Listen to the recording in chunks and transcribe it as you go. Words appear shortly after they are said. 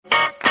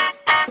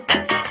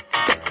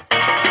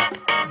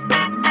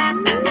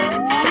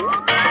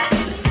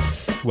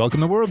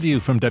Welcome to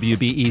Worldview from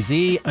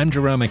WBEZ. I'm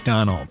Jerome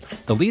McDonnell.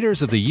 The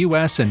leaders of the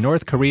U.S. and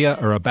North Korea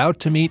are about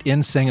to meet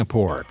in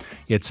Singapore.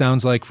 It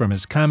sounds like from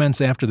his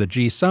comments after the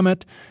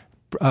G7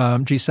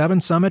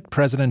 summit,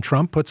 President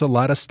Trump puts a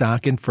lot of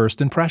stock in first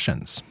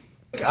impressions.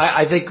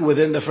 I think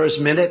within the first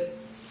minute,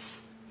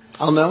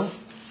 I'll know.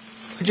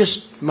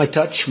 Just my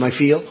touch, my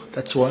feel.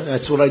 That's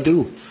what I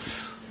do.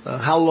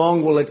 How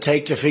long will it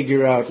take to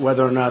figure out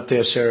whether or not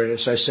they're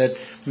serious? I said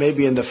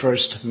maybe in the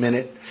first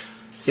minute.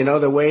 You know,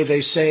 the way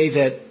they say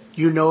that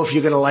you know if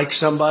you're going to like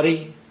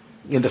somebody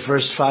in the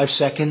first 5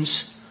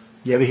 seconds.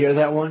 You ever hear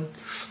that one?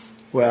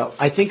 Well,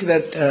 I think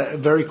that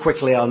very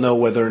quickly I'll know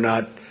whether or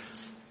not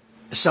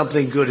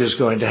something good is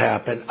going to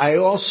happen. I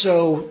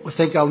also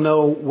think I'll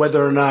know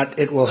whether or not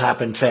it will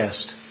happen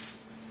fast.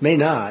 May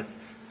not,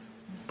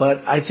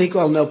 but I think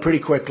I'll know pretty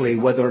quickly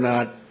whether or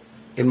not,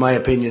 in my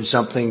opinion,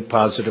 something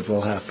positive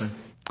will happen.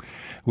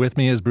 With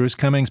me is Bruce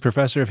Cummings,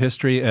 professor of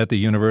history at the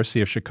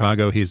University of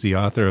Chicago. He's the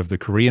author of The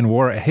Korean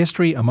War, a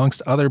history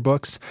amongst other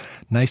books.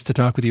 Nice to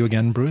talk with you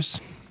again,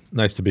 Bruce.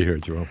 Nice to be here,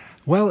 Jerome.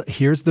 Well,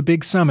 here's the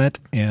big summit,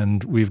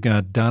 and we've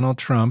got Donald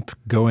Trump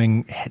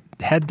going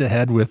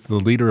head-to-head with the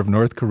leader of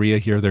North Korea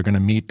here. They're going to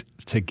meet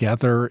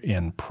together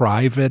in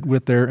private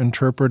with their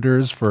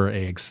interpreters for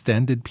an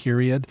extended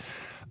period.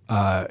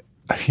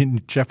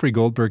 Jeffrey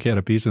Goldberg had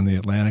a piece in The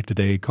Atlantic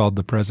today called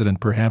the president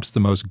perhaps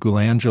the most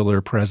glandular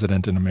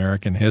president in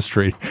American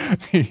history,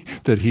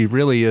 that he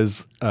really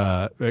is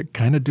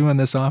kind of doing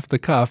this off the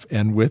cuff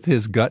and with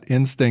his gut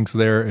instincts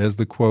there, as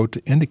the quote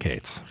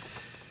indicates.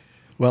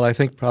 Well, I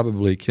think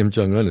probably Kim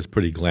Jong-un is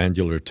pretty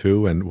glandular,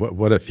 too. And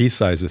what if he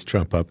sizes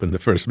Trump up in the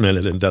first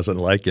minute and doesn't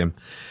like him?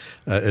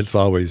 It's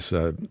always,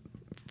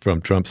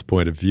 from Trump's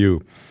point of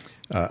view.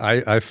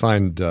 I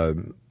find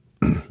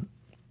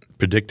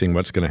predicting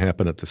what's going to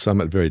happen at the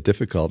summit very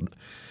difficult,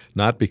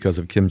 not because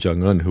of Kim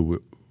Jong-un,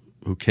 who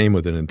came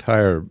with an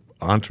entire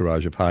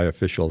entourage of high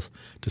officials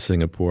to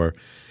Singapore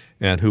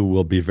and who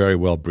will be very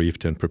well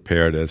briefed and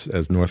prepared,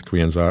 as North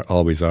Koreans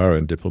always are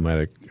in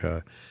diplomatic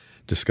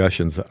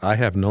discussions. I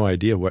have no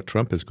idea what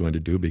Trump is going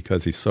to do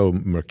because he's so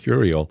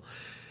mercurial.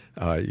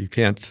 You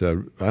can't,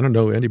 I don't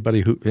know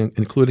anybody,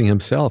 including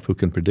himself, who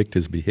can predict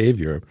his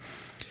behavior.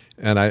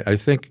 And I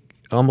think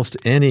almost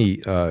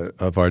any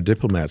of our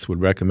diplomats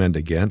would recommend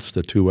against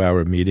a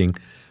 2-hour meeting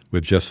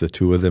with just the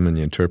two of them and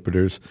the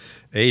interpreters.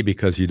 A,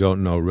 because you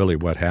don't know really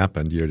what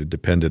happened. You're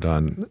dependent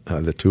on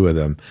the two of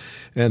them.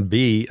 And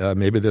B,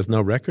 maybe there's no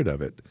record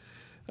of it.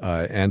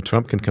 And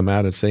Trump can come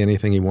out and say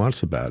anything he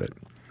wants about it.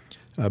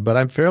 But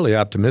I'm fairly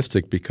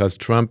optimistic because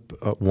Trump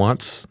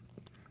wants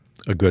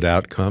a good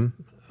outcome,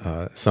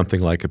 something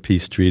like a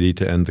peace treaty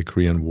to end the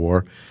Korean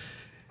War.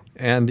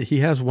 And he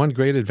has one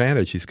great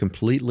advantage. He's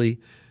completely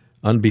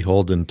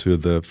unbeholden to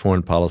the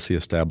foreign policy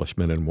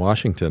establishment in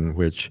Washington,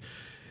 which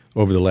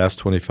over the last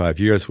 25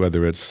 years,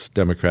 whether it's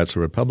Democrats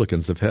or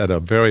Republicans, have had a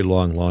very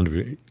long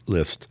laundry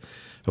list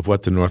of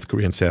what the North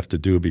Koreans have to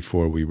do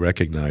before we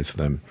recognize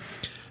them.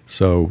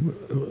 So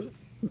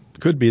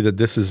it could be that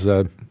this is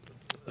a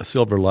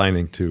silver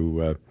lining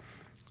to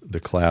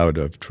the cloud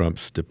of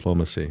Trump's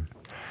diplomacy.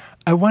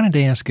 I wanted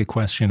to ask a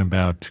question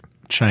about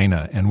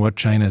China and what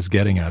China is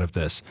getting out of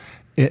this.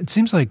 It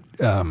seems like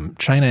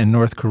China and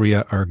North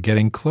Korea are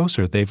getting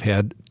closer. They've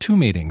had 2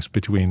 meetings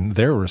between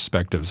their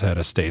respective head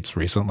of states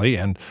recently,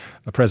 and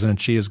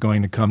President Xi is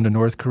going to come to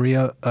North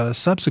Korea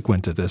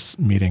subsequent to this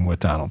meeting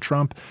with Donald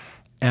Trump.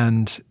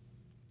 And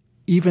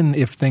even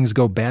if things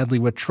go badly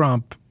with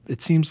Trump,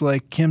 it seems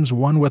like Kim's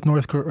won with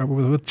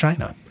with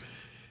China.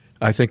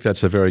 I think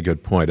that's a very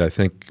good point. I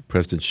think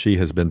President Xi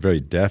has been very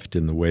deft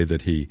in the way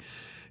that he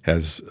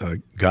has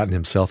gotten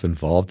himself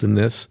involved in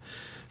this.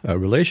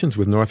 Relations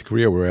with North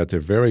Korea were at their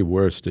very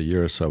worst a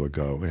year or so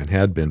ago and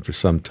had been for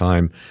some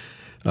time.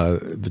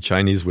 The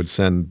Chinese would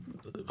send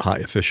high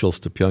officials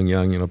to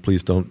Pyongyang,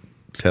 please don't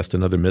test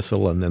another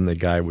missile, and then the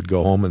guy would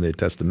go home and they'd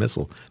test a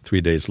missile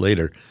 3 days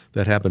later.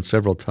 That happened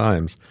several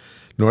times.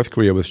 North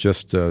Korea was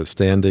just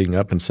standing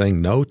up and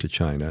saying no to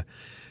China.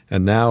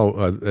 And now,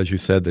 as you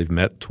said, they've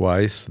met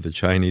twice. The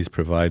Chinese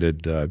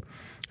provided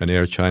an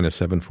Air China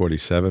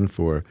 747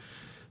 for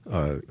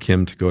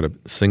Kim to go to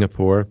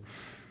Singapore.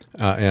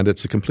 And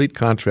it's a complete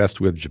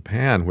contrast with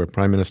Japan, where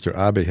Prime Minister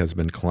Abe has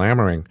been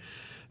clamoring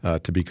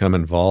to become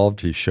involved.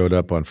 He showed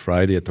up on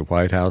Friday at the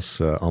White House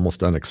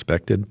almost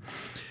unexpected.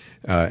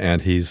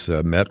 And he's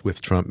met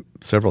with Trump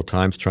several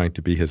times trying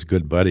to be his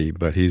good buddy,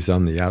 but he's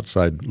on the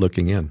outside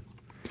looking in.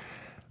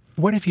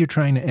 What if you're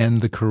trying to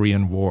end the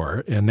Korean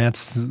War, and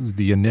that's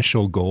the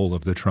initial goal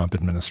of the Trump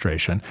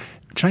administration?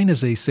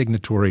 China's a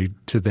signatory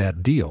to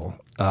that deal.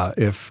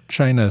 If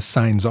China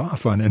signs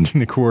off on ending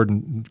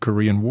the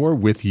Korean War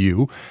with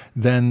you,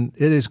 then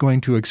it is going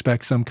to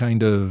expect some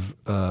kind of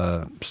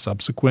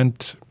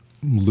subsequent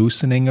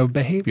loosening of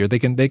behavior. They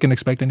can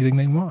expect anything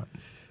they want.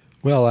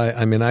 Well,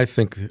 I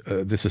think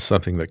this is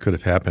something that could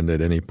have happened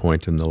at any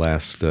point in the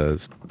last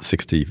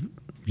 60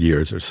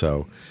 years or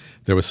so.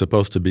 There was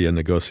supposed to be a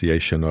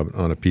negotiation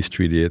on a peace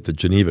treaty at the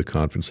Geneva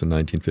Conference in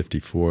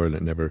 1954, and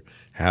it never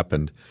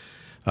happened.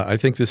 I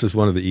think this is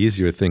one of the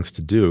easier things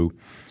to do.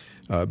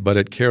 But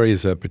it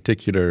carries a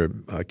particular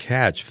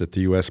catch that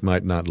the U.S.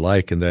 might not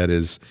like, and that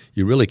is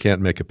you really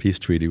can't make a peace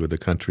treaty with a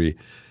country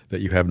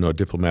that you have no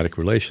diplomatic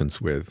relations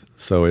with.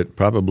 So it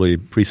probably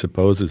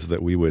presupposes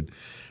that we would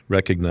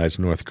recognize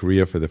North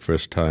Korea for the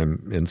first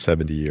time in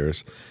 70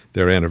 years.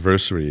 Their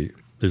anniversary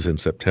is in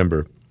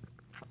September,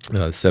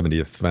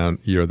 70th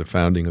year of the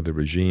founding of the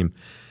regime.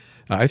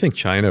 I think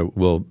China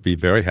will be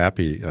very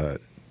happy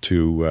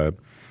to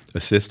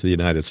assist the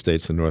United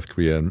States and North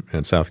Korea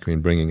and South Korea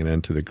in bringing an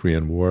end to the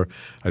Korean War.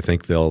 I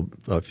think they'll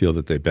feel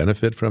that they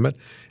benefit from it.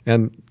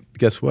 And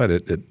guess what?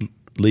 It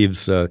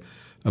leaves a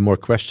more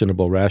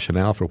questionable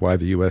rationale for why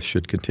the U.S.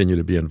 should continue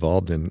to be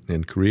involved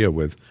in Korea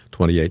with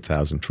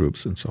 28,000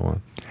 troops and so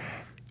on.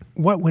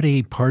 What would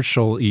a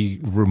partial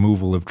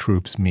removal of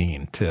troops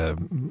mean to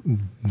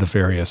the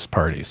various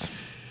parties?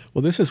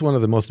 Well, this is one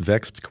of the most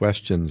vexed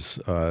questions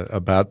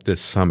about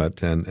this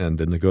summit and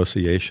the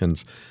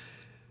negotiations.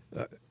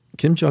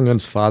 Kim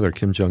Jong-un's father,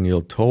 Kim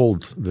Jong-il,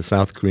 told the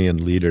South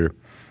Korean leader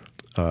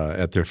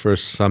at their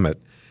first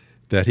summit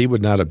that he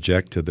would not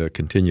object to the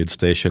continued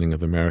stationing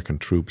of American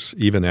troops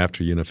even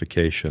after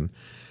unification.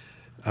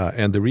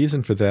 And the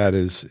reason for that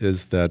is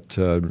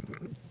that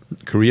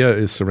Korea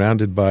is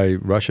surrounded by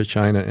Russia,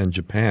 China, and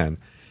Japan,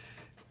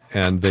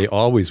 and they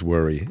always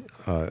worry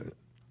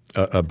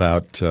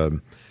about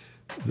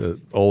the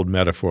old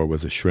metaphor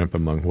was a shrimp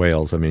among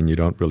whales. I mean, you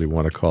don't really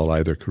want to call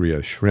either Korea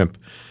a shrimp.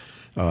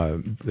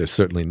 They're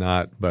certainly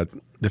not. But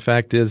the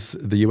fact is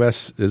the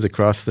U.S. is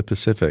across the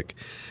Pacific.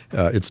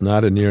 It's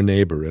not a near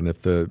neighbor. And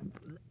if the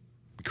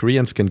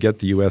Koreans can get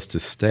the U.S. to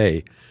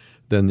stay,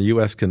 then the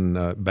U.S.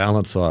 can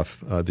balance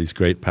off these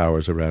great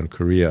powers around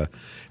Korea.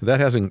 That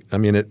hasn't – I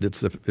mean,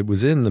 it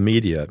was in the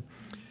media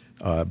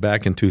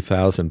back in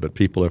 2000, but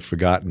people have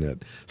forgotten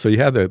it. So you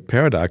have the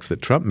paradox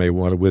that Trump may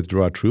want to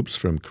withdraw troops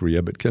from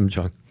Korea, but Kim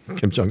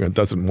Jong-un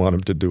doesn't want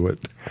him to do it.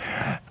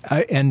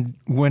 And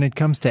when it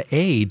comes to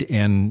aid,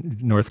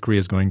 and North Korea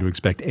is going to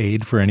expect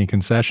aid for any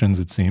concessions,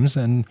 it seems,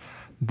 and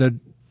the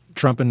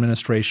Trump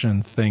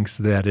administration thinks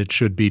that it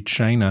should be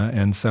China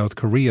and South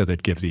Korea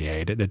that give the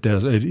aid.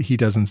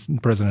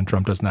 President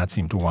Trump does not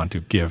seem to want to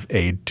give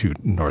aid to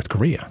North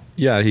Korea.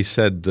 Yeah, he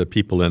said the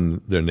people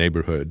in their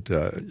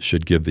neighborhood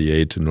should give the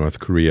aid to North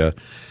Korea.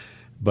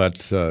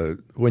 But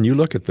when you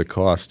look at the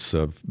costs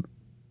of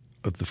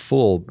the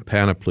full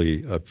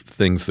panoply of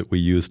things that we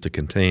use to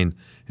contain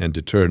and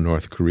deter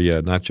North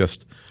Korea, not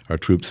just our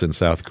troops in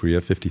South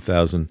Korea,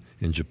 50,000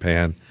 in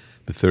Japan,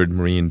 the 3rd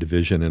Marine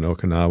Division in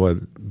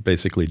Okinawa,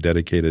 basically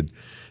dedicated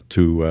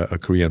to a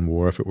Korean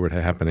War if it were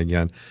to happen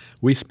again.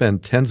 We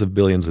spend tens of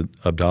billions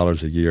of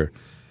dollars a year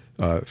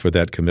for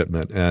that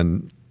commitment.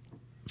 And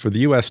for the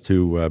U.S.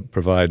 to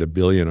provide $1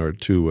 billion or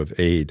 $2 billion of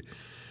aid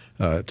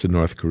to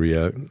North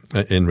Korea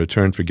in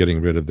return for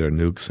getting rid of their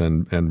nukes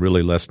and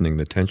really lessening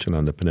the tension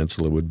on the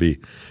peninsula would be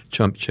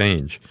chump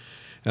change.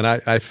 And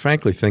I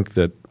frankly think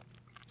that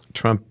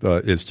Trump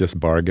is just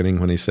bargaining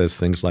when he says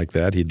things like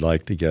that. He'd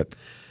like to get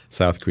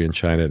South Korea and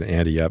China to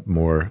ante up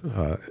more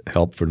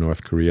help for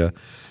North Korea.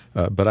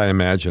 But I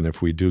imagine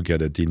if we do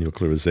get a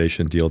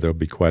denuclearization deal, there'll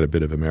be quite a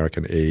bit of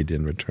American aid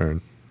in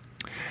return.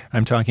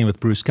 I'm talking with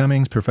Bruce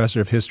Cummings,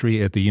 professor of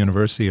history at the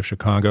University of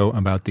Chicago,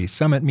 about the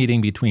summit meeting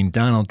between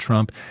Donald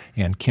Trump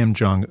and Kim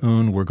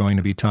Jong-un. We're going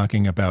to be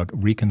talking about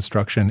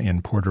reconstruction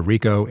in Puerto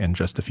Rico in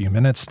just a few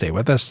minutes. Stay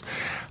with us.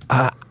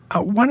 I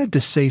wanted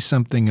to say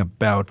something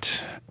about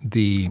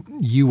the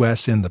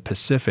U.S. in the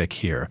Pacific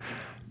here.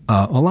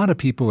 A lot of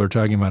people are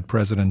talking about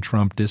President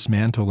Trump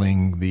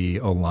dismantling the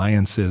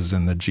alliances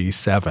in the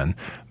G7,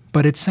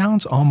 but it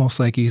sounds almost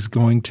like he's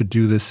going to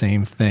do the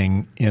same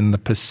thing in the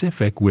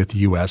Pacific with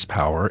U.S.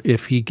 power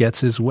if he gets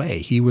his way.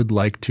 He would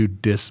like to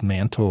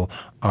dismantle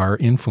our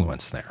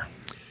influence there.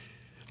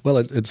 Well,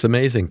 it's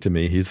amazing to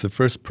me. He's the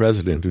first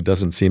president who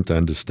doesn't seem to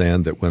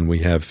understand that when we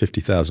have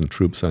 50,000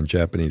 troops on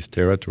Japanese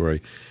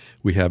territory,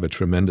 we have a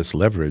tremendous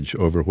leverage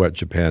over what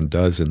Japan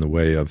does in the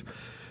way of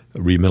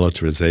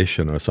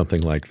remilitarization or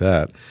something like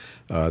that.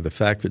 The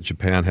fact that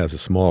Japan has a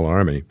small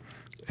army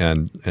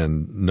and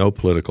no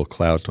political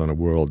clout on a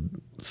world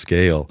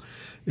scale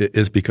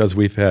is because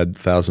we've had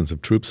thousands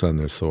of troops on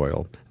their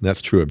soil. And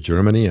that's true of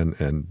Germany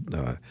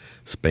and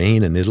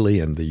Spain and Italy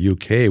and the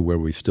UK, where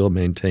we still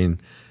maintain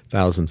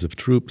thousands of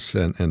troops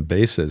and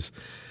bases.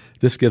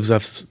 This gives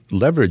us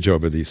leverage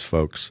over these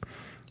folks.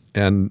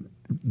 And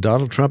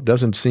Donald Trump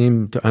doesn't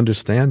seem to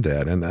understand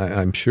that. And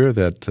I'm sure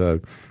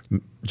that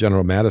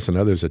General Mattis and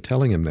others are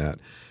telling him that.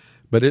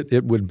 But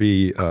it would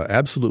be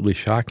absolutely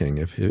shocking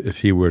if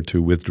he were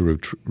to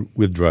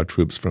withdraw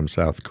troops from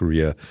South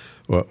Korea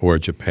or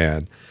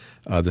Japan.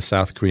 The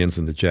South Koreans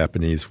and the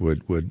Japanese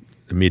would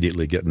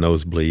immediately get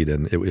nosebleed,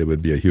 and it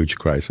would be a huge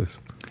crisis.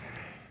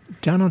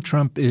 Donald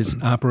Trump is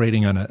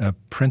operating on a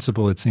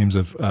principle, it seems,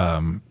 of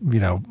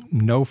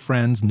no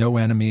friends, no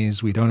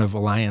enemies. We don't have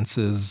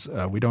alliances.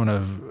 We don't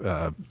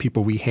have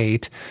people we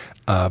hate.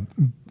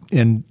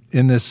 In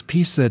this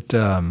piece that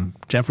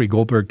Jeffrey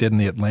Goldberg did in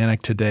The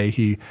Atlantic today,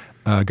 he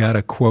got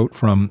a quote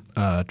from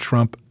a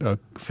Trump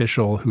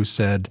official who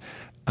said,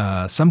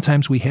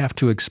 Sometimes we have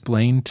to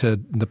explain to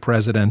the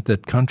president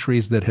that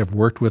countries that have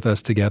worked with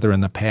us together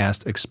in the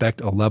past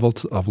expect a level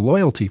of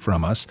loyalty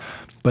from us,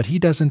 but he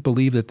doesn't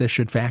believe that this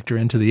should factor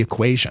into the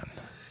equation.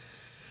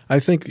 I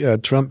think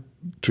Trump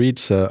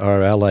treats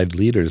our allied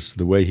leaders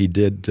the way he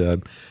did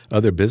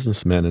other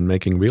businessmen in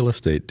making real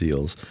estate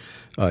deals.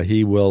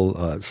 He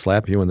will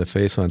slap you in the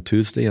face on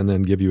Tuesday and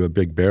then give you a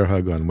big bear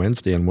hug on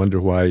Wednesday and wonder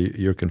why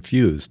you're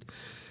confused.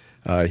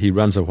 He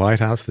runs a White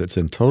House that's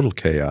in total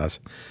chaos,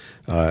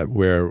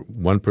 where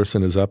one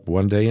person is up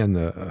one day and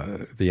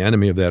the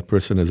enemy of that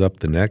person is up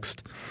the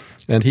next.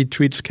 And he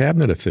treats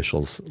cabinet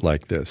officials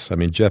like this. I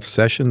mean, Jeff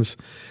Sessions,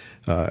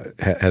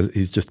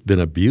 he's just been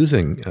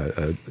abusing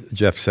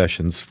Jeff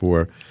Sessions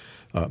for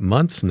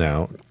months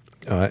now.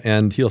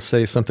 And he'll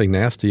say something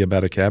nasty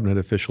about a cabinet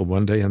official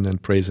one day and then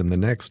praise him the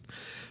next.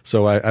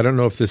 So I don't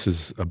know if this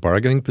is a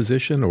bargaining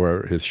position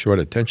or his short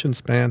attention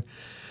span,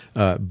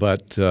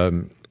 but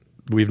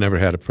we've never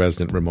had a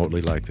president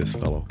remotely like this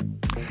fellow.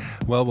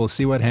 Well, we'll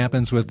see what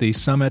happens with the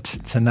summit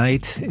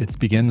tonight. It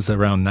begins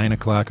around 9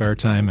 o'clock our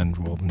time, and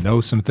we'll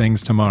know some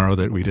things tomorrow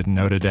that we didn't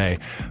know today.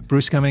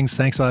 Bruce Cummings,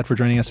 thanks a lot for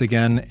joining us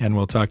again, and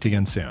we'll talk to you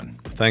again soon.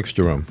 Thanks,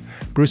 Jerome.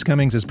 Bruce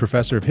Cummings is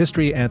professor of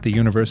history at the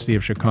University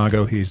of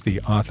Chicago. He's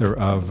the author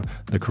of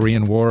The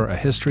Korean War, A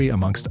History,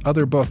 amongst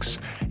other books,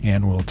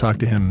 and we'll talk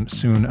to him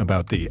soon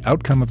about the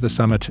outcome of the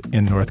summit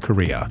in North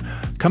Korea.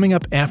 Coming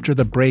up after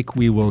the break,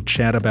 we will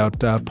chat about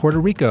Puerto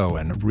Rico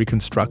and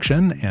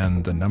Reconstruction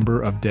and the number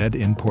of dead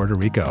in Puerto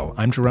Rico.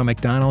 I'm Jerome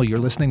McDonnell. You're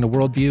listening to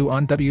Worldview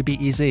on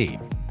WBEZ.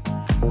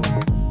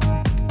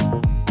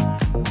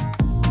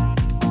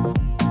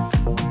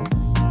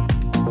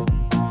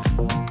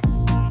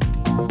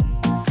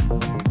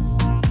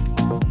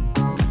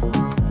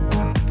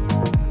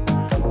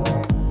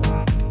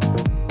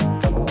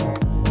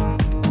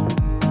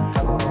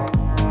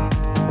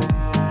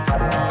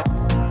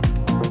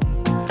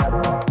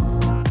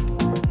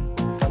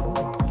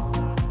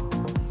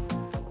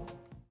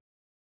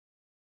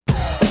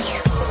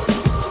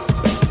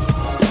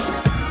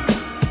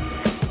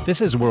 This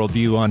is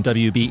Worldview on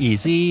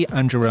WBEZ.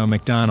 I'm Jerome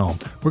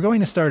McDonnell. We're going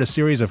to start a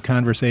series of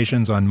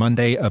conversations on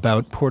Monday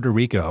about Puerto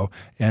Rico,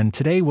 and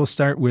today we'll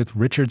start with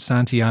Richard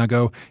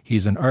Santiago.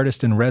 He's an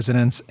artist in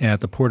residence at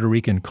the Puerto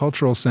Rican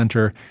Cultural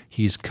Center.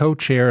 He's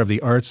co-chair of the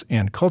Arts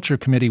and Culture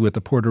Committee with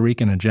the Puerto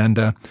Rican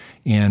Agenda,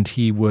 and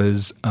he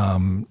was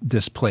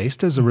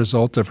displaced as a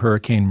result of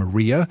Hurricane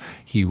Maria.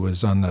 He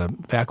was on the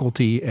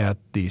faculty at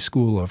the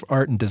School of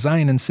Art and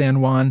Design in San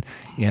Juan,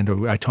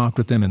 and I talked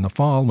with him in the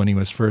fall when he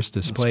was first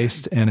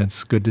displaced, and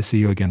it's good to see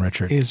you again,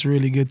 Richard. It's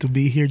really good to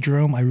be here,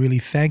 Jerome. I really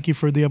thank you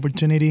for the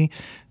opportunity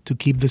to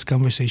keep this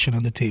conversation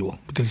on the table,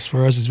 because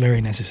for us it's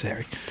very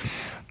necessary.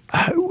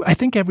 I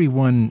think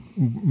everyone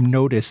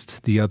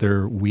noticed the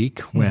other week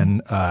when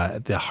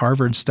the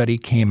Harvard study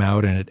came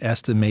out and it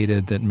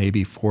estimated that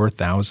maybe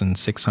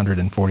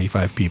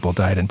 4,645 people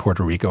died in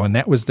Puerto Rico, and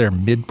that was their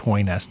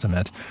midpoint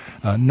estimate.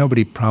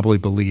 Nobody probably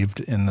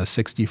believed in the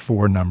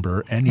 64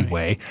 number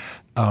anyway.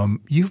 Right.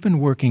 You've been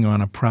working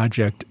on a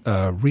project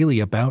really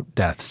about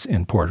deaths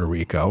in Puerto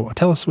Rico.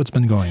 Tell us what's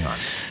been going on.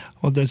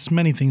 Well, there's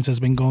many things that's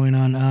been going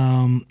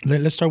on.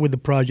 Let's start with the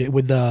project,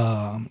 with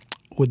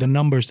the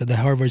numbers that the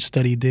Harvard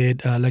study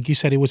did. Like you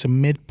said, it was a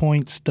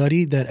midpoint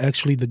study that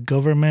actually the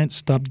government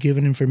stopped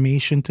giving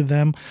information to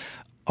them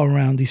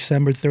around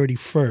December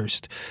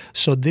 31st.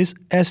 So this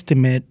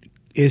estimate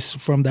is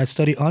from that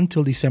study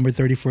until December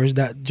 31st.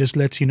 That just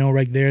lets you know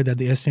right there that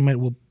the estimate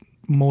will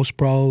most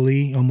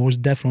probably or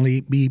most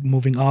definitely be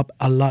moving up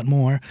a lot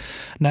more.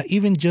 Now,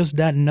 even just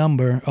that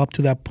number up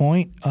to that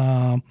point,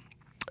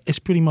 it's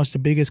pretty much the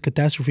biggest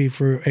catastrophe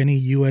for any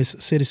U.S.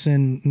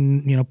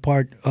 citizen,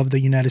 part of the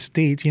United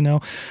States.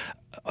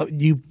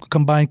 You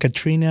combine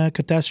Katrina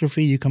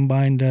catastrophe, you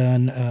combine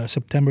the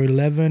September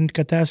 11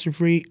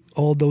 catastrophe,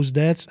 all those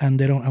deaths, and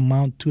they don't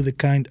amount to the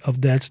kind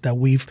of deaths that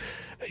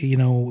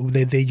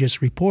they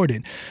just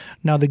reported.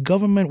 Now, the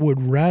government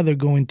would rather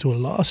go into a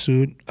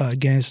lawsuit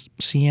against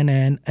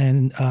CNN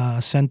and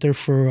Center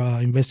for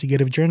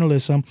Investigative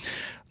Journalism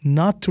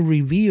not to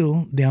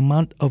reveal the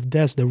amount of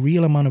deaths, the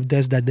real amount of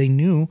deaths that they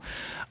knew.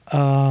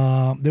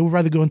 They would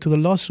rather go into the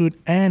lawsuit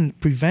and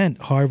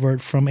prevent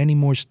Harvard from any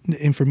more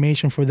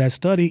information for that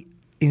study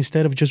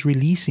instead of just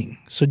releasing.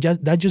 So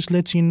that just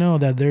lets you know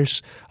that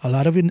there's a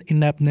lot of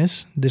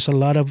ineptness. There's a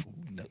lot of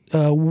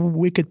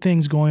wicked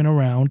things going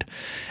around.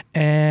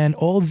 And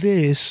all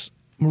this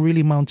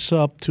really mounts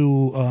up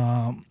to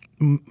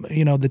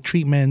the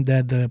treatment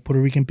that the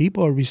Puerto Rican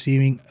people are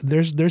receiving.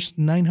 There's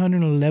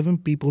 911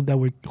 people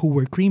who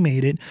were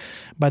cremated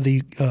by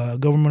the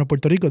government of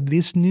Puerto Rico.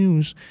 This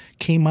news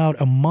came out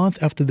a month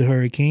after the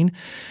hurricane,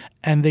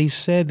 and they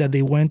said that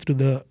they went through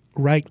the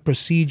right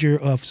procedure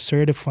of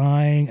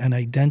certifying and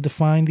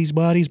identifying these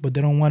bodies, but they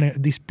don't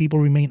want these people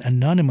remain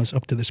anonymous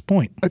up to this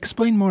point.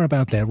 Explain more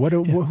about that.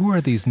 Who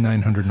are these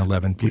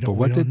 911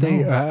 people?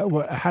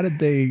 How did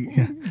they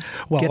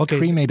get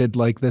cremated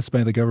like this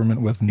by the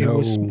government with no? It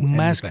was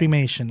mass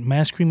cremation.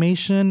 Mass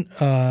cremation.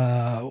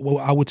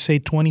 I would say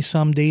 20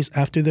 some days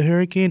after the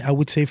hurricane. I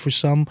would say for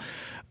some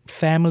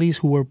families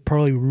who were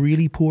probably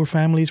really poor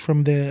families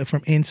from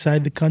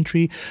inside the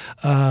country.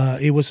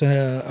 It was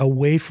a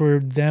way for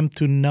them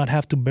to not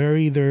have to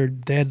bury their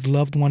dead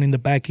loved one in the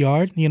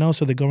backyard,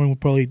 so the government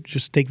would probably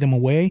just take them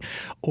away,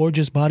 or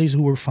just bodies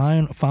who were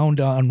found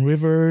on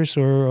rivers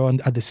or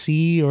at the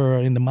sea or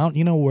in the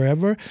mountain,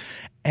 wherever.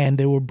 And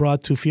they were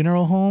brought to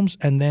funeral homes,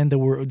 and then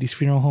these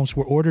funeral homes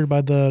were ordered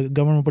by the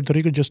government of Puerto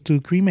Rico just to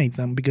cremate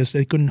them because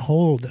they couldn't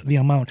hold the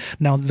amount.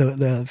 Now,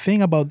 the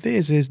thing about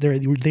this is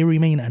they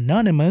remain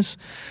anonymous,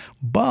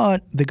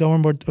 but the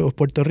government of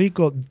Puerto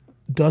Rico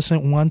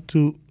doesn't want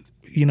to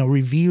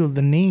reveal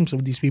the names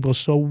of these people.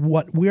 So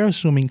what we're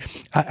assuming,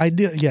 I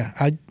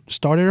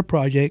started a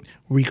project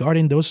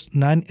regarding those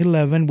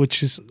 9/11,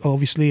 which is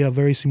obviously a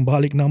very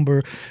symbolic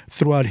number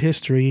throughout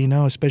history,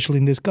 especially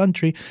in this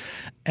country.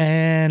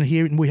 And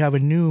here we have a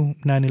new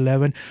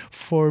 9/11.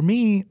 For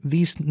me,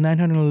 these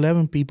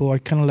 911 people are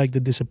kind of like the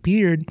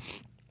disappeared.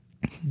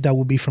 That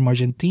would be from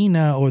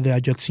Argentina or the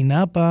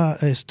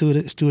Ayotzinapa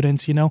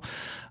students,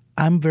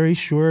 I'm very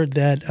sure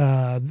that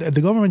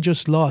the government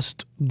just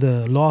lost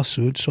the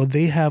lawsuit, so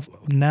they have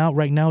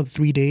right now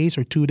 3 days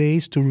or 2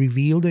 days to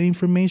reveal the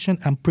information.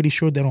 I'm pretty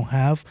sure they don't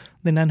have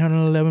the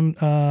 911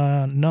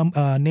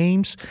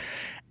 names,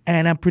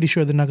 and I'm pretty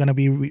sure they're not going to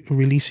be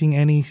releasing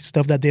any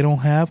stuff that they don't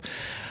have.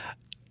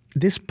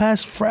 This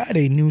past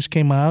Friday, news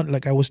came out,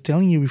 like I was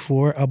telling you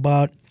before,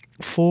 about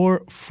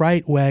 4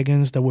 freight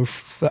wagons that were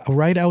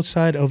right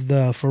outside of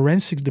the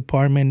forensics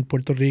department in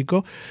Puerto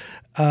Rico,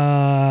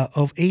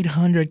 of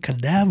 800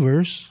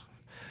 cadavers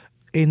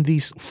in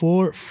these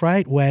 4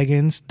 freight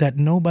wagons that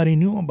nobody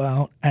knew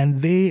about,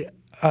 and they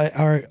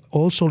are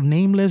also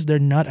nameless. They're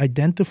not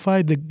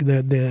identified.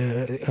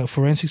 The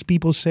forensics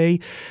people say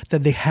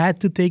that they had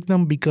to take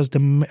them because the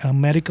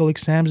medical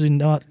exams did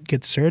not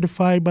get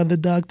certified by the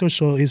doctor,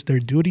 so it's their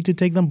duty to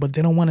take them, but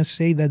they don't want to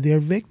say that they're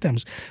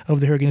victims of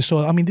the hurricane.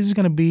 So, this is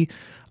going to be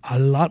a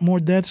lot more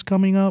deaths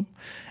coming up.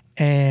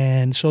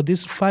 And so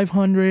this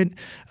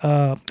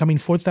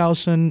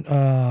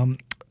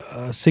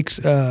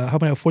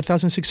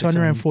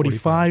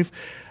 4,645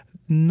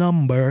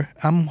 number,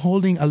 I'm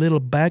holding a little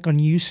back on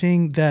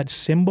using that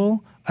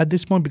symbol at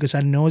this point because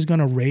I know it's going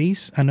to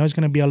raise. I know it's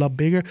going to be a lot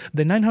bigger.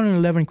 The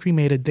 911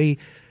 cremated, they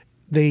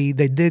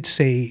did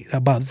say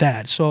about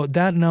that. So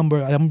that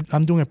number,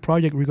 I'm doing a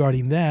project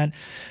regarding that.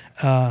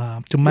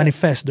 To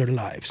manifest their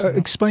lives.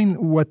 Explain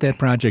what that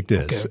project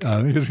is,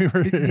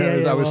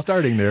 because I was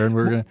starting there, and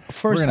we're going to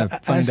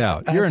find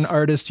out. You're an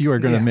artist. You are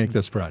going to make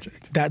this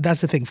project.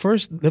 That's the thing.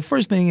 The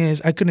first thing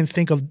is I couldn't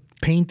think of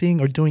painting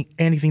or doing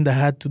anything that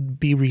had to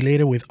be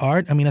related with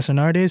art. As an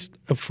artist,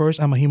 first,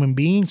 I'm a human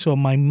being, so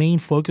my main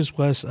focus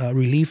was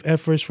relief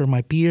efforts for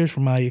my peers,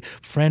 for my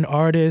friend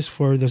artists,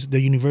 for the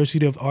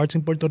University of Arts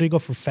in Puerto Rico,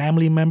 for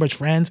family members,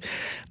 friends.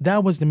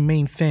 That was the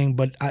main thing.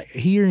 But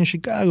here in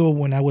Chicago,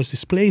 when I was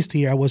displaced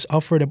here, I was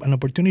offered an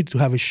opportunity to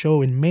have a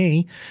show in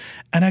May,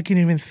 and I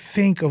couldn't even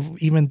think of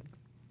even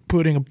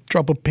putting a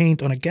drop of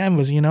paint on a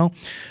canvas, And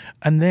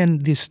then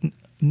this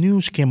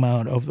news came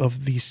out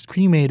of these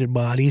cremated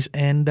bodies,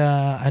 and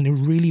it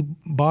really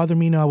bothered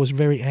me. I was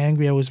very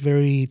angry. I was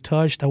very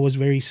touched. I was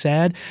very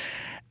sad,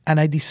 and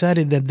I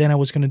decided that then I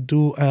was going to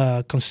do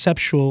a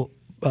conceptual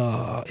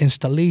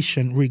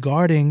installation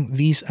regarding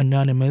these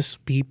anonymous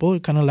people,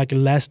 kind of like a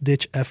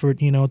last-ditch effort,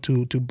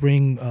 to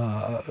bring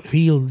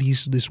heal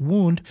this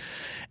wound,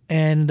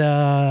 and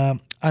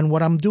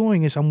what I'm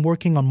doing is I'm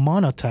working on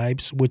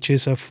monotypes, which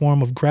is a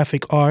form of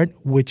graphic art,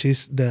 which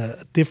is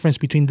the difference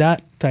between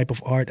that type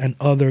of art and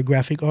other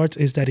graphic arts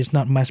is that it's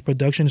not mass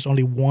production. It's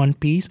only one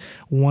piece,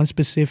 one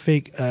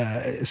specific,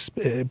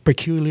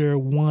 peculiar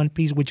one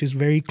piece, which is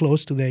very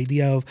close to the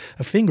idea of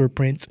a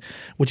fingerprint,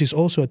 which is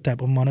also a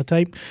type of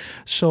monotype.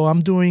 So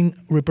I'm doing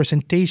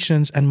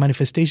representations and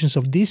manifestations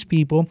of these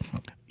people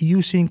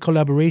using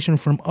collaboration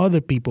from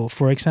other people.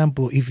 For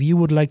example, if you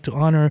would like to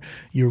honor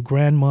your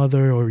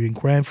grandmother or your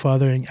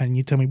grandfather, and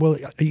you tell me, well,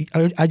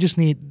 I just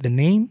need the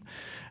name,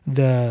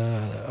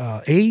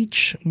 the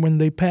age when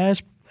they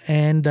passed,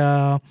 and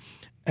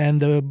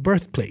the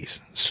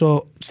birthplace.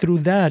 So through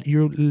that,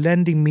 you're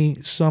lending me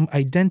some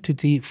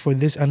identity for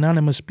this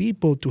anonymous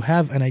people to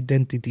have an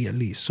identity at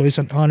least. So it's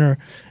an honor,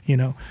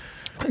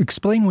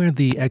 Explain where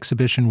the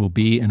exhibition will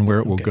be and where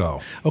it will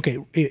go. Okay,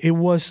 it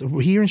was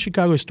here in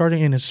Chicago. It started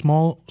in a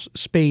small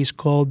space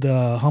called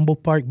the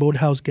Humboldt Park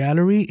Boathouse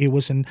Gallery. It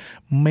was in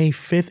May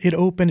 5th it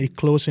opened. It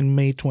closed in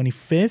May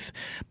 25th.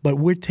 But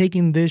we're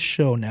taking this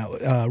show now.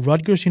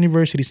 Rutgers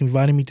University is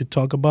inviting me to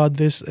talk about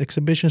this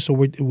exhibition. So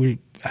we're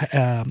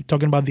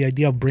talking about the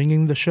idea of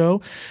bringing the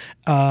show.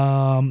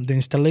 The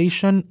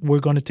installation,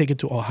 we're going to take it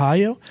to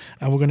Ohio,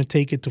 and we're going to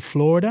take it to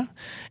Florida.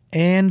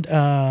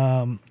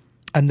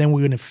 And then we're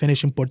going to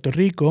finish in Puerto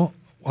Rico.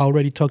 I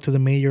already talked to the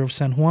mayor of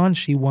San Juan.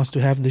 She wants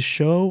to have the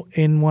show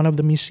in one of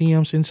the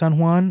museums in San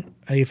Juan.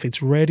 If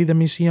it's ready, the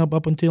museum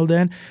up until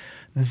then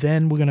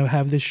we're going to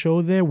have this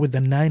show there with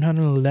the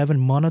 911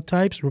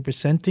 monotypes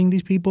representing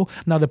these people.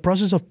 Now, the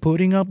process of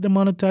putting up the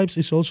monotypes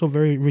is also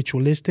very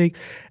ritualistic.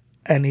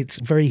 and it's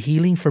very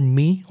healing for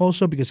me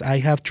also because I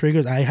have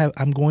triggers.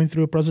 I'm going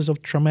through a process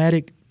of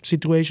traumatic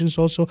situations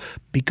also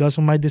because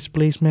of my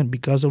displacement,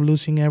 because of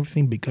losing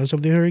everything, because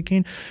of the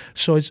hurricane.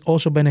 So it's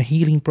also been a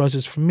healing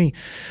process for me.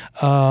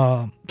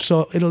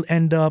 So it'll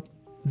end up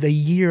the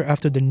year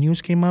after the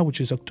news came out, which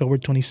is October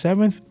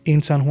 27th,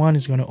 in San Juan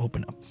is going to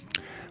open up.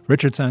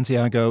 Richard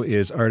Santiago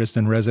is artist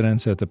in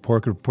residence at the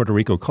Puerto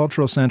Rico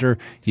Cultural Center.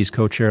 He's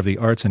co-chair of the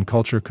Arts and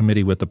Culture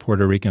Committee with the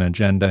Puerto Rican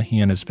Agenda. He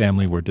and his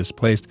family were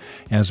displaced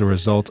as a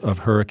result of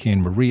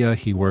Hurricane Maria.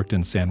 He worked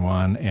in San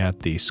Juan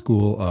at the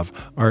School of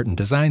Art and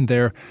Design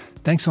there.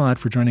 Thanks a lot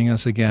for joining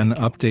us again,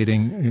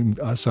 updating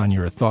us on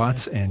your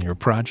thoughts and your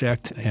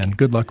project, and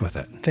good luck with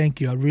it.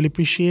 Thank you. I really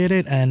appreciate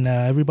it. And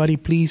everybody,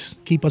 please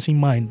keep us in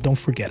mind. Don't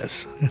forget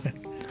us.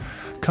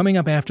 Coming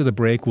up after the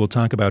break, we'll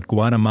talk about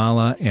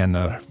Guatemala and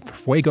the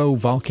Fuego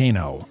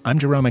volcano. I'm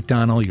Jerome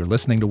McDonnell. You're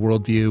listening to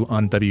Worldview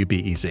on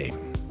WBEZ.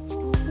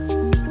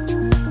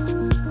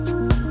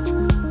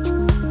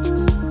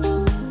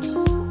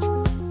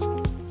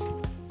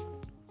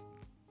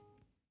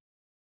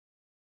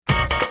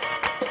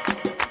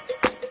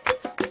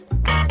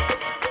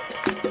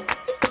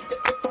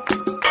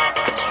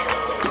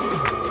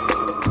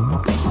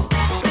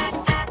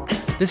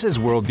 This is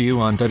Worldview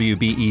on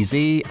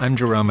WBEZ. I'm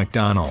Jerome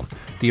McDonnell.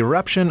 The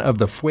eruption of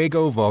the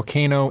Fuego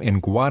volcano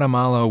in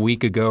Guatemala a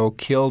week ago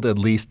killed at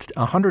least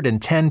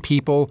 110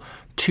 people.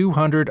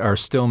 200 are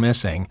still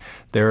missing.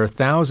 There are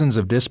thousands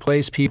of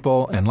displaced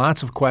people and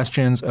lots of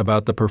questions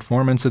about the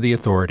performance of the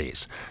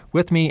authorities.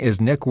 With me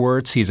is Nick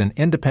Wirtz. He's an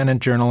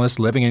independent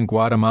journalist living in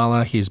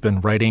Guatemala. He's been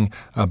writing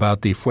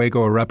about the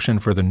Fuego eruption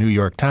for the New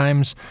York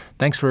Times.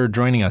 Thanks for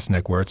joining us,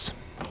 Nick Wirtz.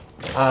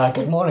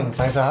 Good morning.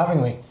 Thanks for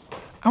having me.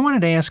 I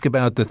wanted to ask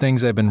about the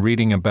things I've been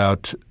reading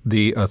about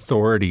the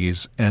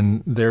authorities,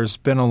 and there's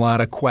been a lot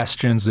of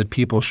questions that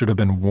people should have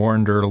been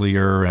warned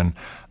earlier, and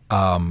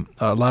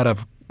a lot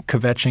of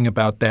kvetching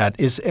about that.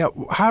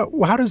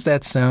 How does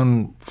that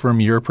sound from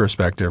your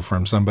perspective,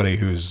 from somebody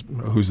who's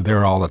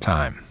there all the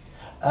time?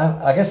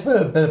 I guess for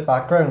a bit of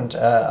background,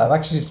 I've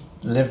actually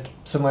lived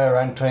somewhere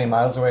around 20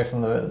 miles away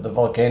from the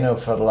volcano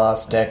for the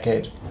last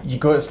decade. You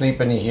go to sleep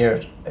and you hear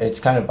it.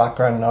 It's kind of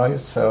background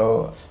noise,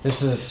 so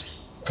this is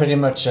pretty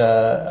much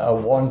a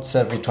once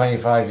every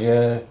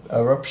 25-year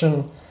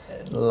eruption.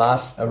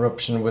 Last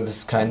eruption with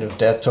this kind of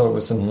death toll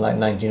was something like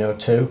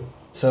 1902.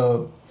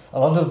 So a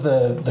lot of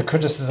the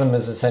criticism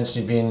has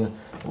essentially been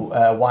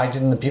why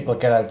didn't the people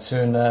get out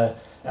sooner,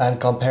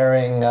 and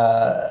comparing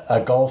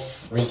a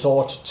Gulf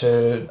resort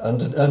to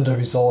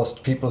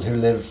under-resourced people who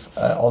live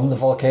on the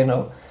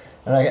volcano.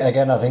 And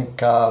I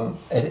think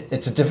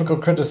it's a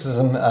difficult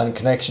criticism and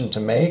connection to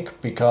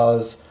make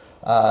because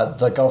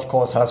the golf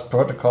course has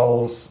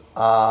protocols,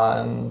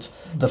 and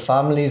the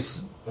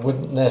families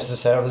wouldn't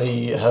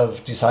necessarily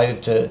have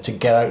decided to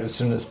get out as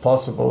soon as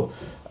possible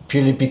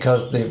purely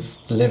because they've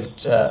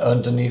lived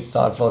underneath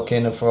that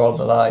volcano for all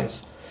their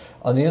lives.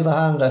 On the other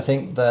hand, I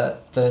think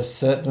that there's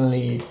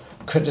certainly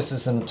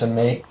criticism to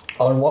make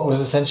on what was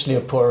essentially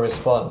a poor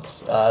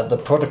response. The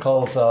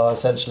protocols are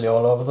essentially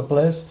all over the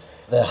place.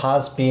 There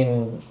has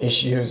been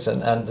issues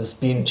and there's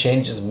been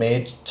changes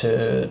made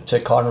to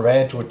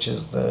CONRED, which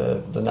is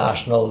the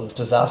National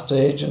Disaster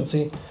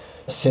Agency,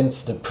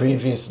 since the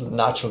previous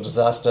natural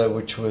disaster,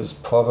 which was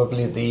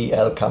probably the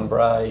El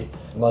Cambrai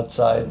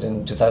mudslide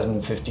in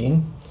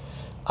 2015.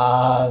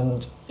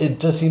 And it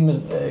does seem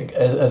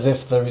as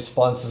if the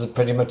responses are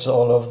pretty much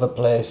all over the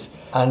place.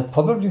 And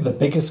probably the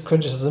biggest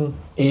criticism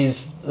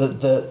is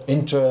that the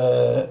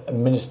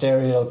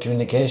intra-ministerial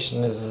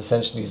communication is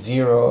essentially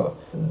zero.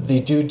 They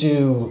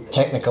do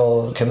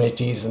technical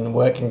committees and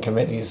working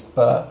committees,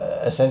 but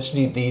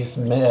essentially these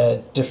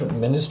different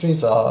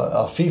ministries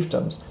are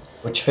fiefdoms,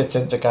 which fits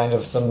into kind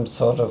of some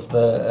sort of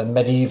the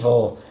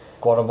medieval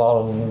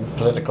Guatemalan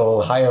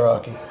political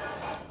hierarchy.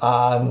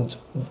 And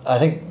I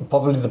think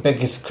probably the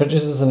biggest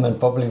criticism and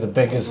probably the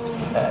biggest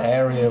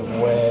area of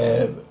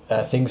where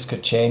things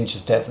could change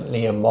is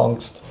definitely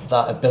amongst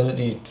that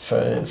ability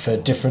for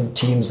different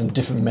teams and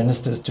different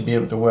ministers to be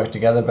able to work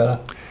together better.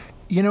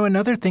 You know,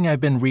 another thing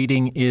I've been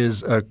reading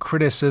is a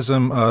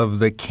criticism of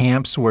the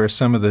camps where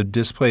some of the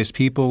displaced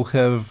people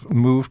have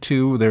moved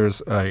to.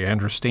 There's, I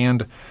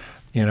understand,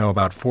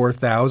 about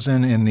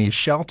 4,000 in these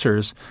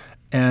shelters.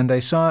 And I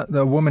saw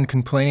the woman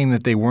complaining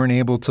that they weren't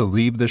able to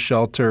leave the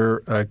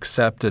shelter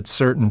except at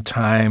certain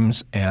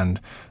times, and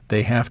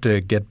they have to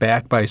get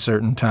back by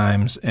certain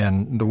times.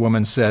 And the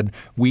woman said,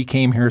 "We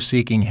came here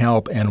seeking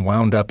help and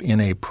wound up in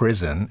a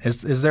prison."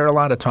 Is there a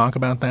lot of talk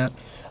about that?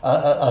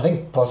 I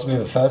think possibly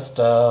the first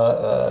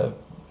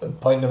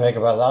point to make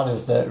about that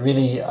is that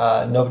really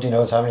nobody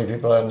knows how many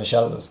people are in the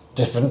shelters.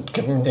 Different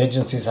government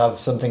agencies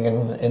have something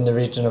in the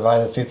region of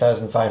either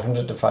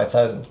 3,500 to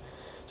 5,000.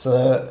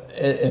 So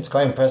it's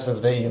quite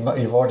impressive that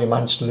you've already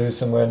managed to lose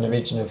somewhere in the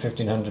region of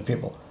 1,500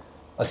 people.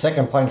 A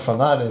second point from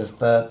that is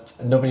that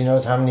nobody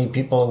knows how many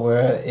people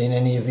were in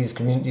any of these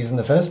communities in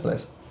the first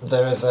place.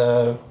 There is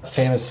a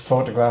famous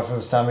photograph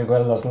of San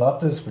Miguel Los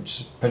Lotes,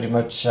 which pretty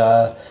much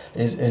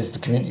is the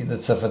community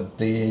that suffered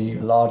the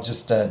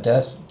largest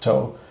death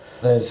toll.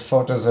 There's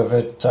photos of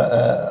it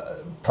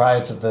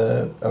prior to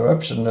the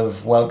eruption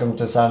of Welcome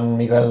to San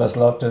Miguel Los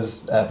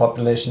Lotes,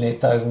 population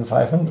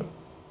 8,500.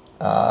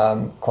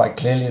 Quite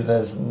clearly,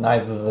 there's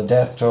neither the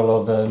death toll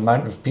or the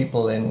amount of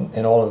people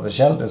in all of the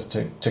shelters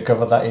to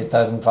cover that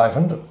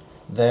 8,500.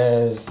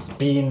 There's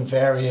been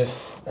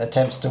various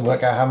attempts to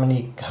work out how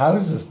many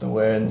houses there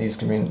were in these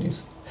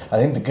communities. I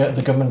think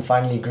the government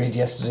finally agreed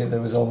yesterday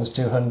there was almost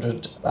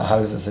 200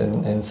 houses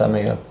in San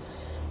Miguel.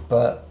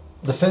 But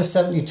the first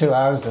 72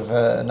 hours of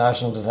a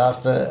national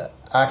disaster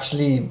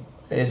actually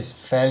is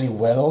fairly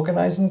well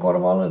organised in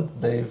Guatemala.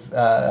 They've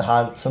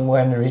had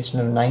somewhere in the region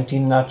of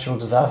 19 natural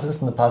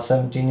disasters in the past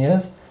 17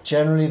 years.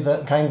 Generally,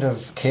 that kind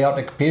of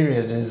chaotic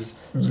period is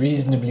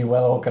reasonably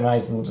well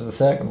organised under the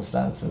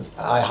circumstances.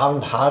 I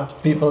haven't had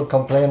people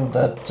complain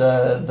that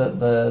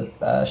the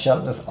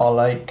shelters are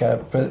like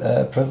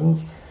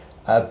prisons,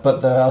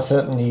 but there are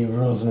certainly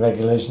rules and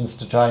regulations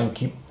to try and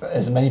keep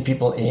as many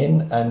people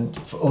in, and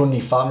only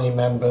family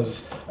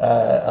members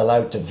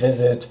allowed to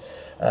visit,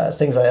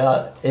 things like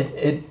that.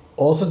 It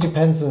also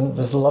depends on,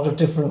 there's a lot of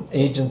different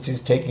agencies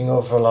taking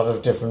over a lot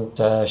of different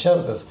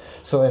shelters.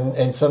 So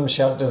in some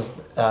shelters,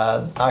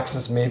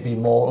 access may be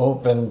more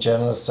open,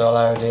 journalists are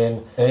allowed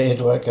in, aid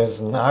workers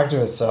and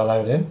activists are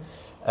allowed in.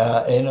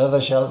 In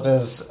other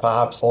shelters,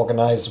 perhaps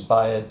organised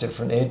by a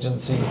different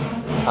agency,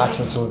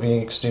 access will be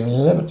extremely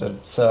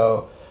limited.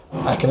 So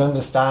I can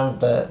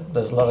understand that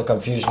there's a lot of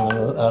confusion and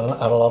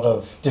a lot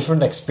of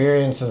different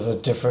experiences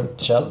at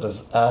different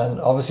shelters. And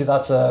obviously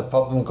that's a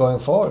problem going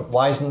forward.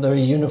 Why isn't there a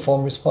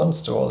uniform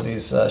response to all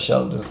these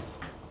shelters?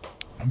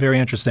 Very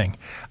interesting.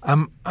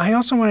 I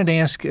also wanted to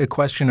ask a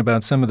question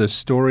about some of the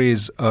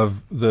stories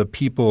of the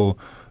people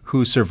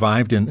who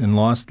survived and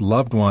lost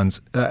loved ones.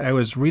 I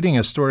was reading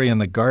a story in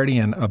The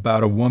Guardian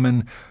about a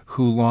woman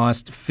who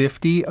lost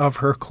 50 of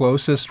her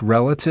closest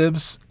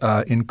relatives,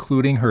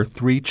 including her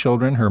 3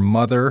 children, her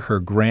mother, her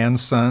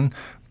grandson,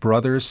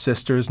 brothers,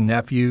 sisters,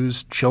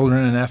 nephews,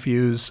 children and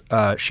nephews.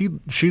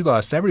 She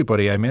lost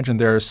everybody. I imagine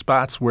there are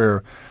spots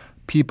where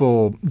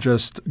people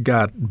just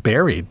got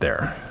buried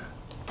there.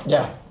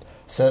 Yeah,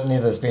 certainly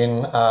there's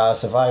been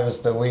survivors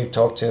that we've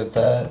talked to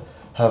that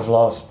have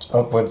lost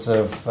upwards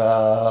of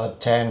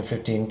 10,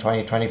 15,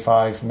 20,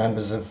 25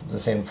 members of the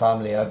same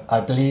family.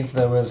 I believe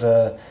there was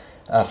a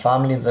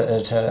family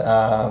that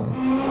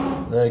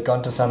had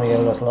gone to San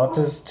Miguel Los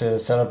Lotes to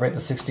celebrate the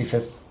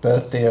 65th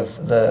birthday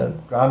of the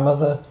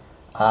grandmother,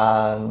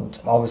 and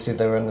obviously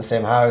they were in the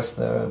same house,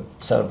 they were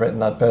celebrating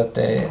that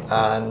birthday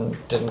and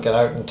didn't get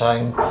out in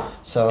time.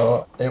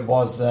 So it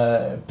was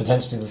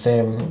potentially the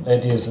same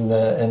ideas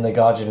in the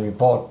Guardian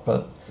report,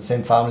 but the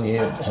same family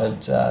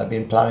had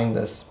been planning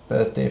this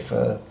birthday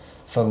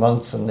for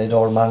months, and they'd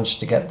all managed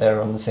to get there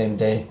on the same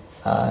day.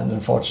 And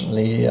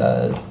unfortunately,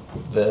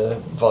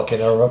 the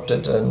volcano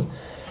erupted and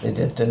they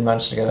didn't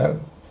manage to get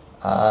out.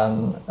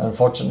 And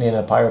unfortunately, in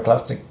a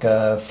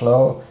pyroclastic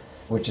flow,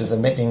 which is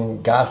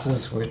emitting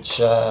gases, which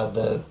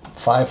the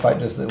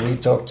firefighters that we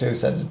talked to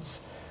said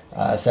it's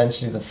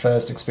essentially the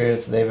first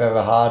experience they've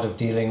ever had of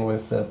dealing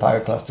with the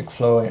pyroclastic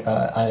flow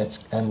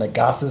and the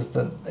gases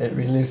that it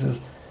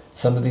releases.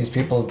 Some of these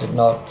people did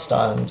not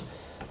stand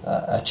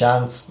a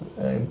chance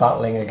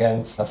battling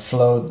against a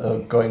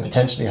flow going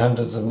potentially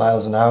hundreds of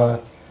miles an hour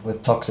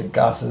with toxic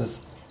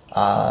gases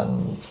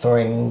and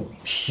throwing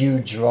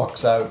huge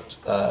rocks out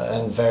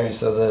and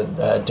various other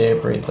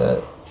debris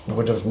that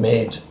would have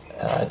made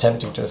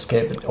attempting to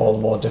escape it all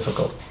the more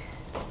difficult.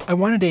 I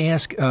wanted to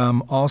ask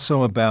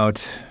also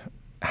about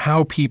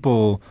how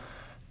people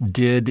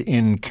did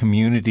in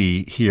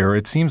community here.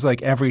 It seems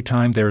like every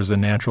time there's a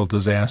natural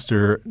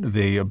disaster,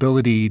 the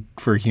ability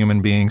for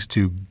human beings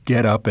to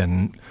get up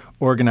and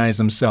organize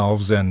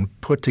themselves and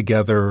put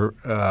together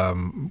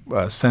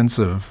a sense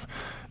of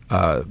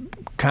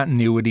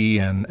continuity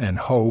and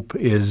hope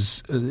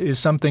is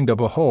something to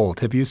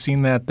behold. Have you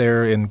seen that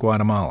there in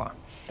Guatemala?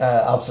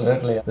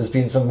 Absolutely. There's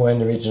been somewhere in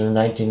the region of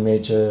 19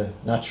 major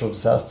natural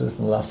disasters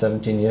in the last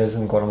 17 years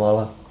in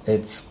Guatemala.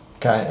 It's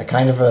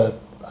kind of a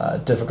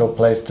difficult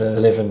place to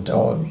live in.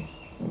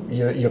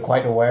 You're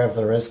quite aware of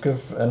the risk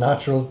of a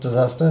natural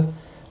disaster,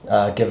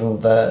 given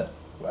that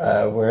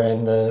we're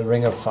in the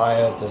ring of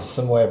fire. There's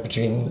somewhere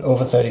between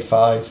over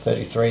 35,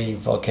 33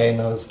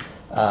 volcanoes.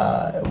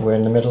 We're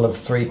in the middle of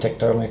 3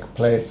 tectonic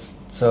plates,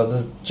 so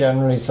there's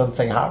generally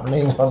something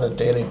happening on a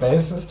daily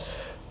basis.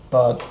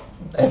 But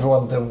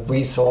everyone that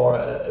we saw,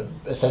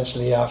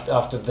 essentially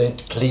after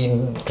they'd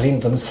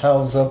cleaned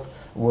themselves up,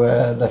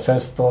 where their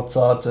first thoughts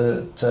are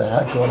to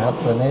go and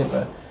help their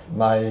neighbour.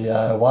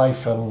 My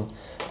wife,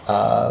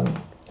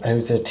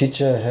 who's a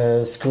teacher,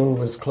 her school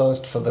was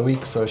closed for the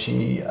week, so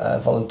she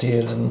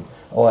volunteered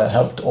or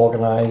helped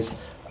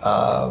organise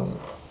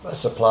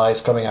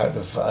supplies coming out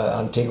of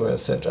Antigua.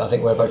 So I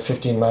think we're about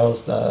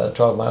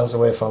 12 miles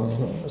away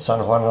from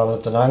San Juan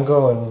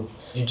Alatenango, and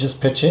you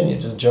just pitch in, you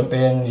just jump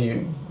in,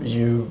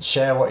 you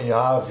share what you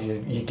have,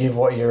 you give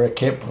what you're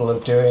capable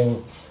of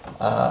doing,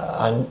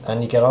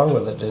 and you get on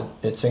with it.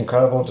 It's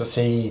incredible to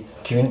see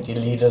community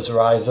leaders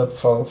rise up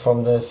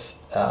from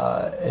this.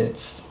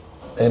 It's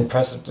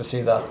impressive to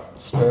see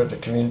that spirit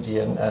of community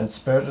and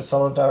spirit of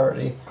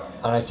solidarity.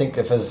 And I think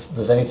if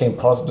there's anything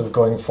positive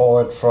going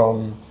forward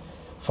from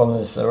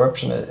this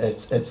eruption,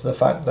 it's the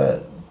fact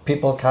that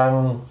people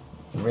can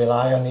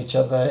rely on each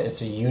other.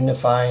 It's a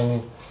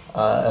unifying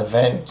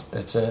event.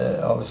 It's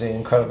obviously an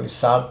incredibly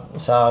sad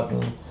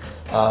and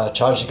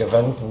tragic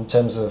event in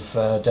terms of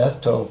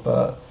death toll,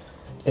 but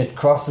it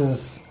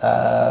crosses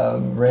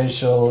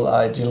racial,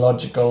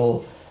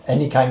 ideological,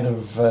 any kind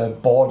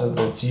of border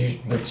that's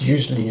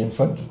usually in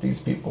front of these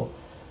people.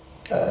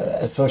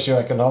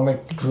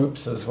 Socioeconomic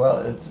groups as well.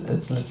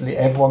 It's literally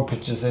everyone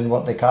pitches in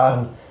what they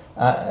can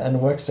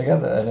and works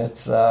together, and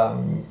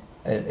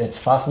it's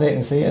fascinating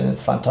to see, and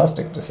it's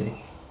fantastic to see.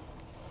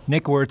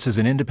 Nick Wirtz is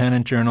an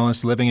independent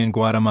journalist living in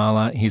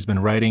Guatemala. He's been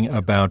writing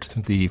about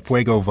the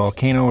Fuego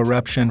volcano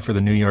eruption for the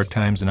New York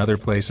Times and other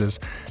places.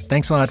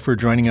 Thanks a lot for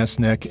joining us,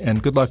 Nick,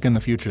 and good luck in the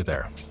future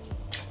there.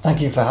 Thank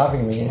you for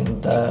having me,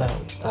 and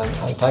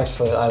thanks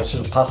for. I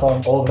should pass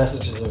on all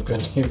messages of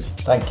good news.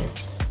 Thank you.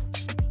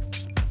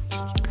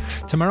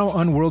 Tomorrow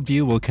on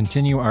Worldview, we'll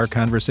continue our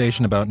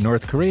conversation about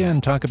North Korea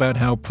and talk about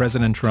how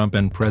President Trump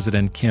and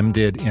President Kim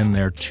did in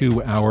their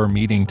 2-hour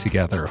meeting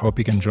together. Hope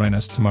you can join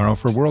us tomorrow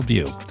for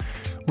Worldview.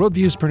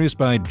 Worldview is produced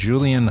by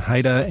Julian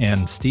Haida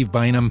and Steve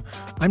Bynum.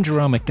 I'm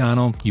Jerome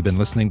McDonnell. You've been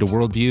listening to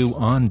Worldview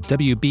on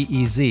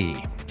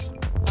WBEZ.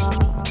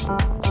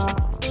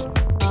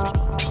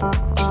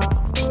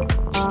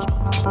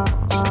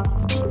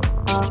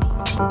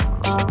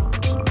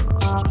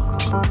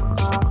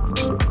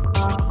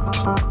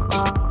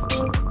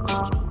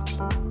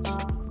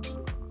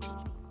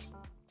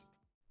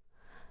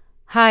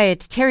 Hi,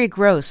 it's Terry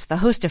Gross, the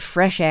host of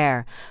Fresh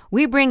Air.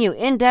 We bring you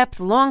in-depth,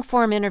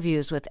 long-form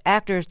interviews with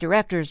actors,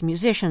 directors,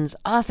 musicians,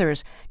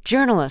 authors,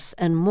 journalists,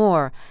 and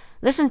more.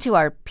 Listen to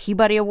our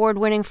Peabody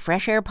Award-winning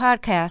Fresh Air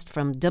podcast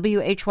from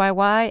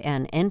WHYY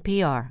and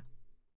NPR.